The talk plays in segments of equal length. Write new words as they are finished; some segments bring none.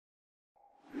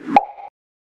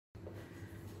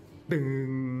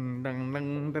Dun, dun,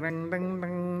 dun, dun, dun,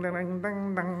 dun, dun,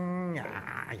 dun, dun.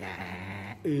 Yeah,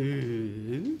 yeah.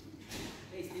 Hey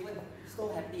Steven,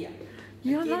 so happy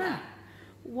Yeah again lah.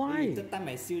 Why? Hey, third time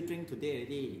I still drink today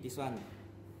already. This one.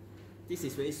 This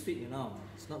is very sweet, you know.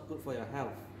 It's not good for your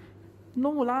health.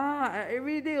 No lah, I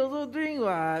every day also drink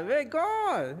what. Very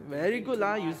good. Very good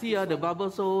lah. You see the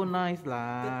bubble so nice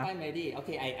lah. Third time already.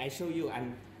 Okay, I show you.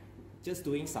 I'm just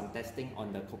doing some testing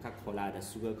on the Coca-Cola, the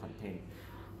sugar content.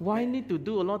 Why need to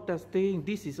do a lot of testing?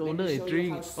 This is only a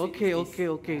drink. Okay.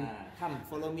 Come,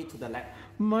 follow me to the lab.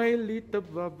 My little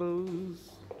bubbles.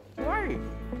 Why?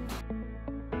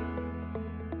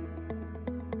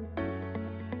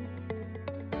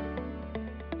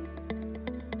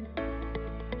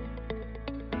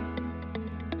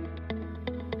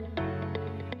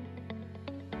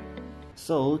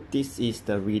 So this is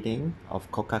the reading of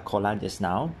Coca-Cola just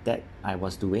now that I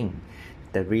was doing.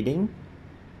 The reading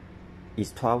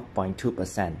is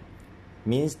 12.2%.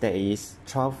 Means there is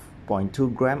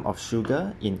 12.2 gram of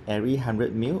sugar in every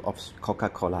 100 ml of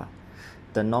Coca-Cola.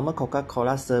 The normal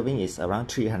Coca-Cola serving is around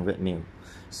 300 ml.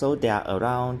 So there are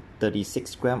around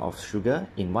 36 gram of sugar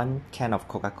in one can of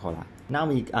Coca-Cola. Now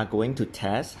we are going to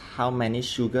test how many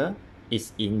sugar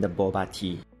is in the boba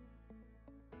tea.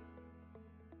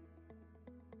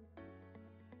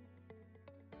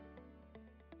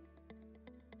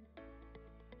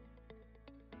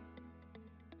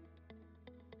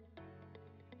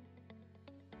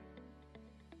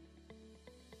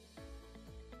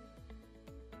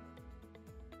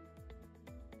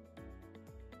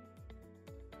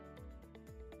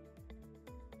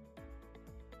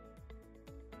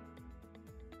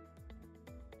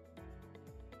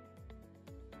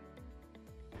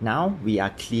 Now we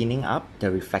are cleaning up the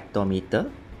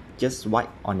refractometer. Just wipe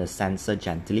on the sensor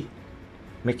gently.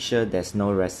 Make sure there's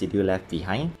no residue left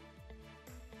behind.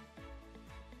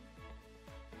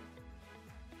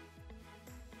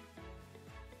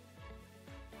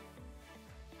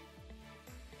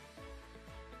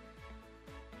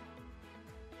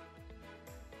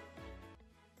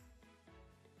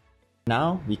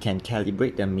 Now we can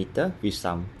calibrate the meter with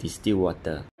some distilled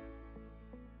water.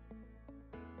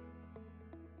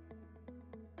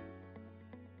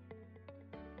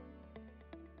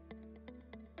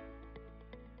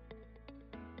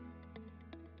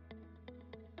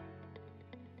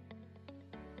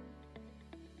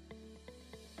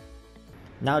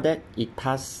 Now that it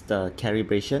passed the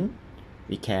calibration,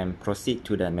 we can proceed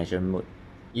to the measurement mode.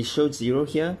 It shows 0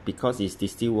 here because it's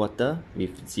distilled water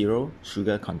with 0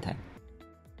 sugar content.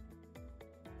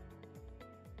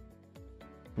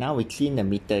 Now we clean the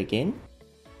meter again.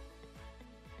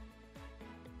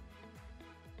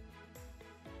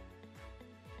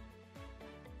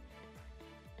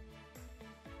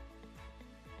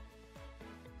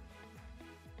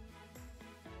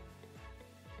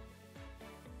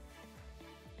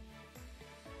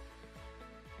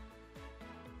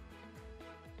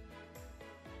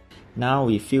 Now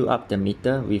we fill up the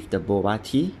meter with the boba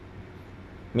tea.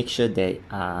 Make sure there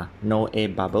are no air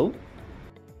bubble.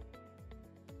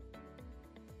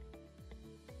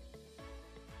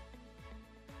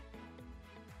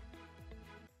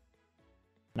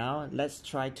 Now let's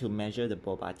try to measure the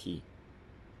boba tea.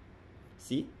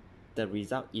 See, the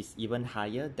result is even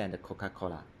higher than the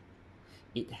Coca-Cola.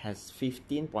 It has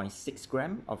 15.6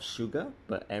 grams of sugar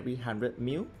per every 100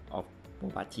 ml of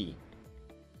boba tea.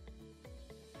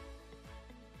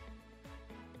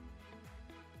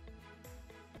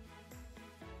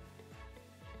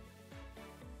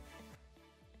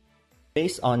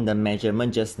 Based on the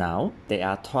measurement just now, there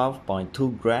are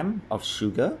 12.2 grams of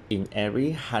sugar in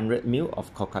every 100 ml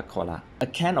of Coca-Cola. A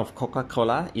can of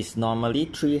Coca-Cola is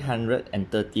normally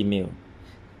 330 ml.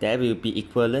 That will be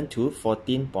equivalent to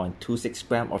 14.26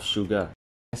 grams of sugar.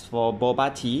 As for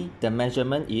boba tea, the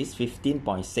measurement is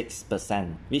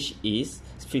 15.6%, which is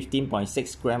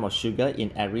 15.6 grams of sugar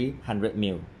in every 100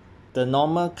 ml. The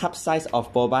normal cup size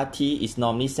of boba tea is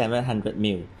normally 700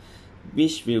 ml.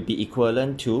 Which will be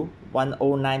equivalent to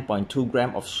 109.2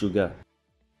 grams of sugar.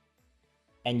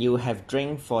 And you have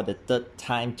drank for the third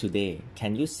time today.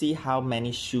 Can you see how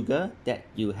many sugar that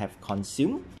you have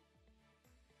consumed?